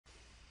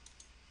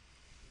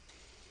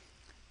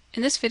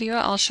In this video,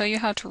 I'll show you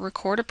how to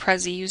record a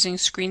Prezi using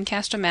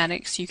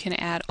Screencast-o-matic so you can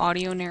add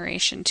audio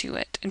narration to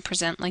it and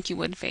present like you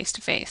would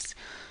face-to-face.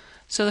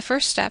 So the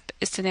first step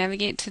is to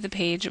navigate to the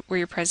page where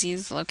your Prezi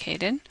is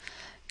located,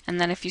 and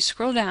then if you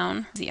scroll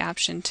down, the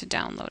option to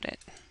download it.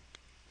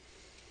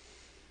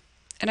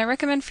 And I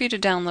recommend for you to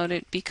download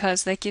it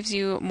because that gives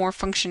you more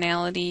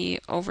functionality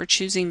over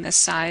choosing the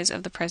size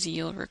of the Prezi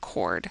you'll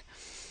record.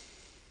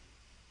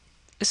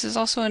 This is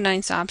also a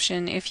nice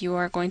option if you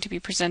are going to be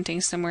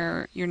presenting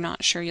somewhere you're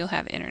not sure you'll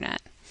have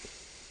internet.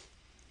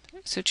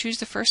 So choose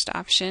the first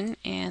option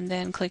and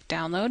then click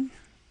download.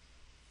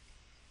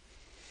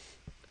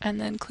 And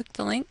then click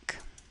the link.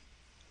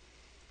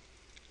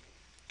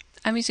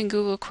 I'm using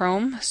Google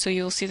Chrome, so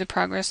you'll see the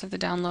progress of the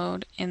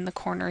download in the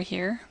corner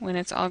here. When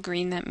it's all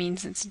green, that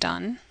means it's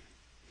done.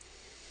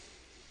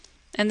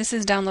 And this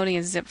is downloading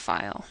a zip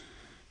file,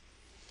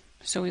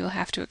 so we will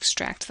have to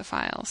extract the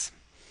files.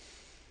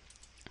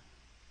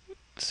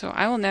 So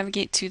I will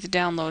navigate to the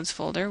downloads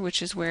folder,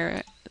 which is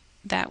where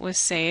that was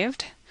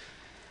saved.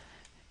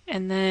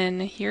 And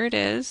then here it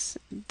is.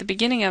 The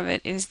beginning of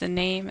it is the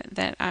name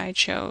that I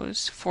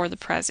chose for the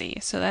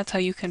Prezi. So that's how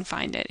you can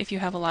find it if you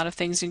have a lot of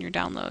things in your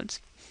downloads.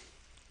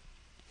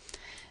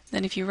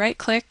 Then if you right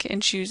click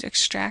and choose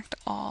extract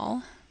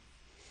all,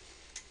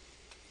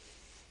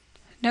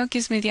 now it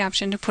gives me the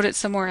option to put it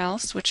somewhere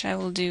else, which I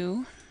will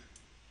do.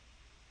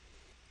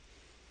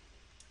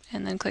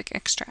 And then click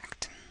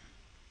extract.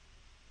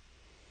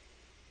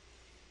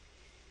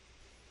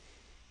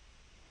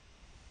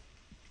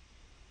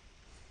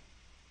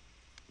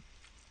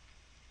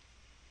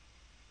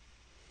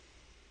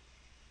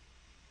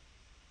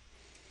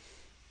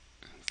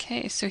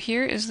 Okay, so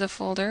here is the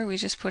folder we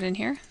just put in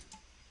here.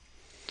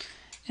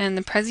 And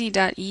the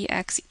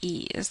prezi.exe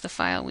is the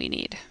file we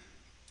need.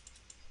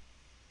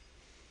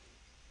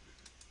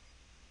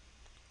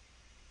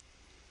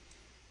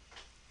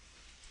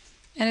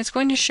 And it's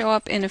going to show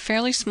up in a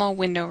fairly small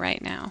window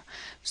right now.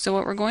 So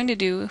what we're going to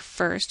do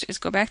first is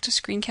go back to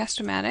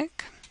Screencast-o-matic,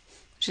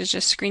 which is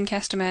just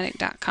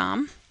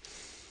screencast-o-matic.com.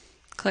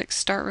 Click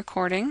Start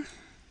Recording.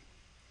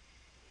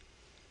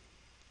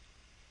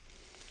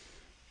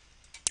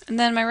 And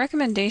then my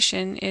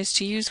recommendation is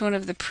to use one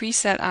of the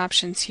preset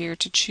options here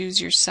to choose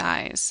your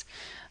size.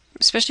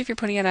 Especially if you're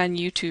putting it on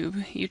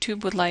YouTube.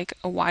 YouTube would like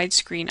a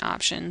widescreen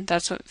option.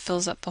 That's what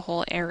fills up the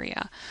whole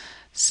area.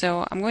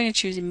 So I'm going to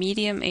choose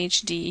medium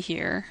HD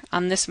here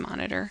on this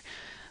monitor.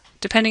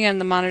 Depending on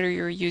the monitor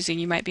you're using,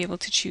 you might be able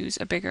to choose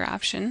a bigger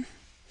option.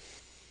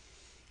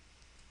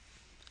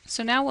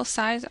 So now we'll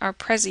size our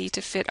Prezi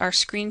to fit our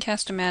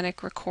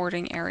Screencast-o-matic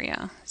recording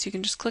area. So you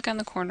can just click on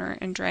the corner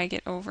and drag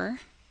it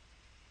over.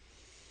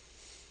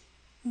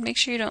 Make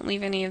sure you don't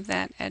leave any of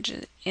that edge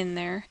in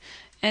there.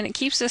 And it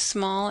keeps this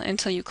small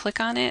until you click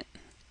on it,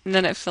 and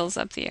then it fills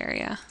up the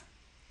area.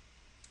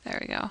 There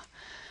we go.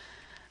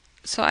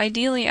 So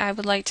ideally I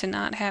would like to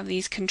not have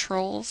these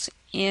controls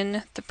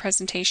in the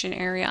presentation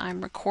area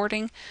I'm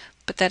recording,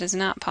 but that is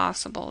not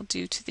possible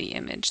due to the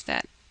image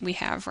that we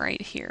have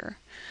right here.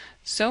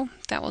 So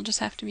that will just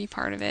have to be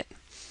part of it.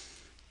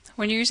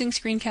 When you're using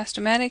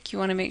Screencast-o-matic, you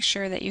want to make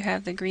sure that you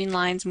have the green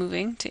lines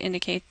moving to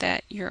indicate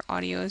that your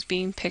audio is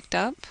being picked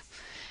up.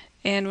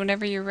 And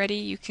whenever you're ready,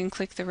 you can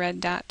click the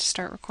red dot to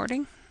start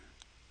recording.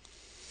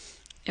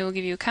 It will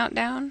give you a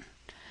countdown.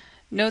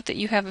 Note that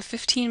you have a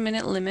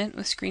 15-minute limit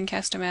with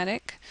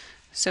Screencast-o-matic,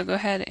 so go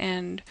ahead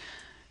and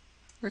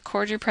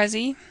record your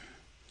Prezi,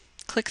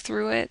 click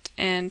through it,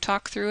 and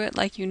talk through it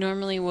like you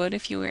normally would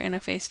if you were in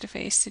a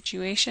face-to-face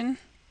situation.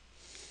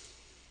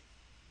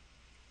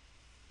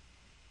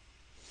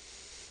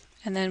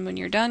 And then when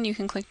you're done, you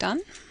can click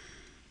Done.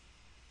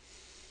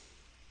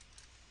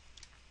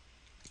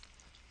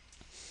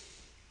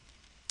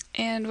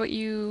 And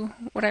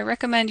what I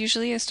recommend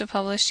usually is to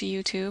publish to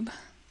YouTube.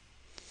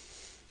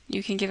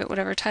 You can give it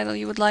whatever title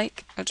you would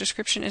like. A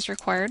description is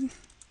required.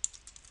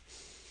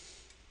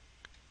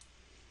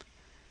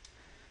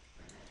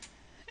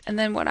 And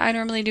then what I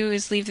normally do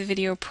is leave the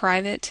video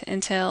private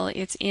until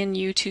it's in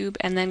YouTube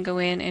and then go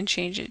in and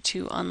change it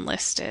to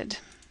unlisted.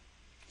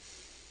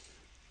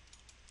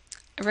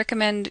 I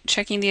recommend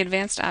checking the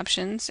advanced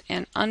options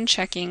and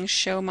unchecking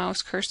show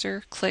mouse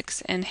cursor,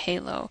 clicks, and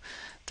halo.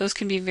 Those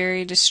can be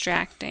very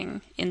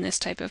distracting in this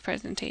type of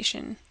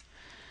presentation.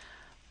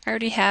 I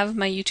already have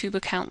my YouTube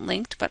account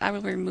linked, but I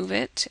will remove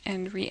it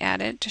and re-add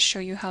it to show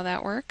you how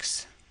that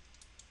works.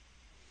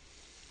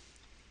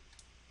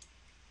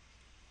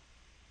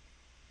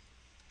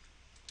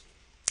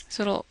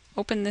 So it'll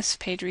open this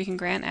page where you can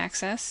grant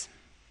access.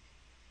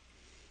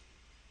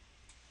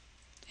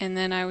 And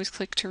then I always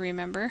click to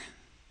remember.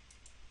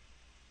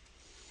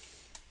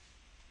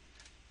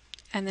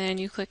 And then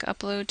you click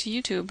Upload to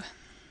YouTube.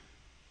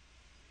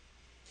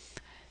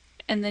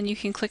 And then you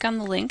can click on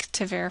the link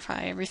to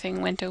verify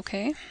everything went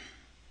okay.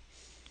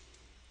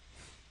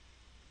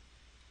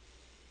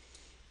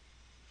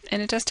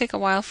 And it does take a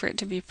while for it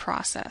to be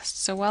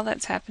processed. So while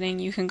that's happening,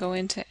 you can go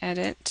into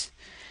Edit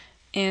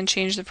and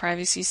change the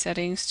privacy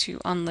settings to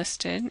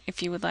unlisted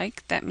if you would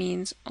like. That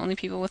means only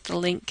people with the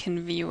link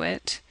can view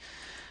it.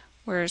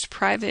 whereas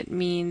private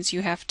means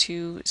you have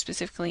to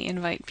specifically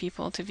invite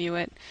people to view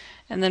it,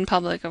 and then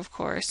public, of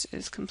course,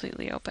 is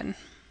completely open.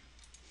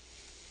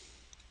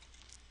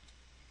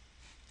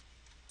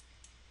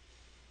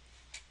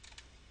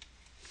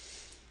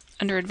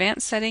 Under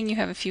advanced setting, you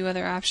have a few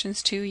other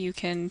options too. You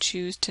can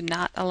choose to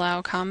not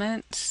allow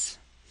comments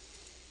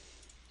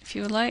if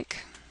you would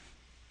like.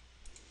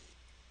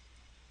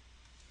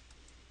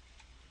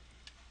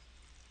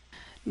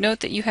 Note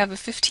that you have a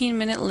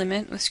 15-minute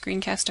limit with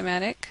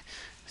Screencast-o-matic,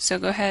 so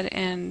go ahead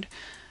and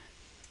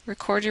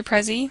record your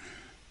Prezi,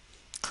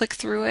 click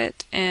through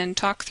it, and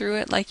talk through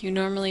it like you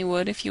normally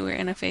would if you were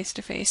in a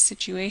face-to-face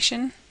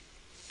situation.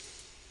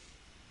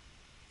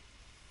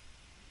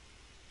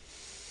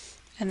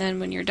 And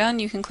then when you're done,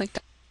 you can click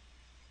done.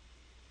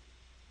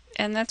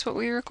 And that's what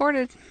we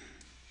recorded.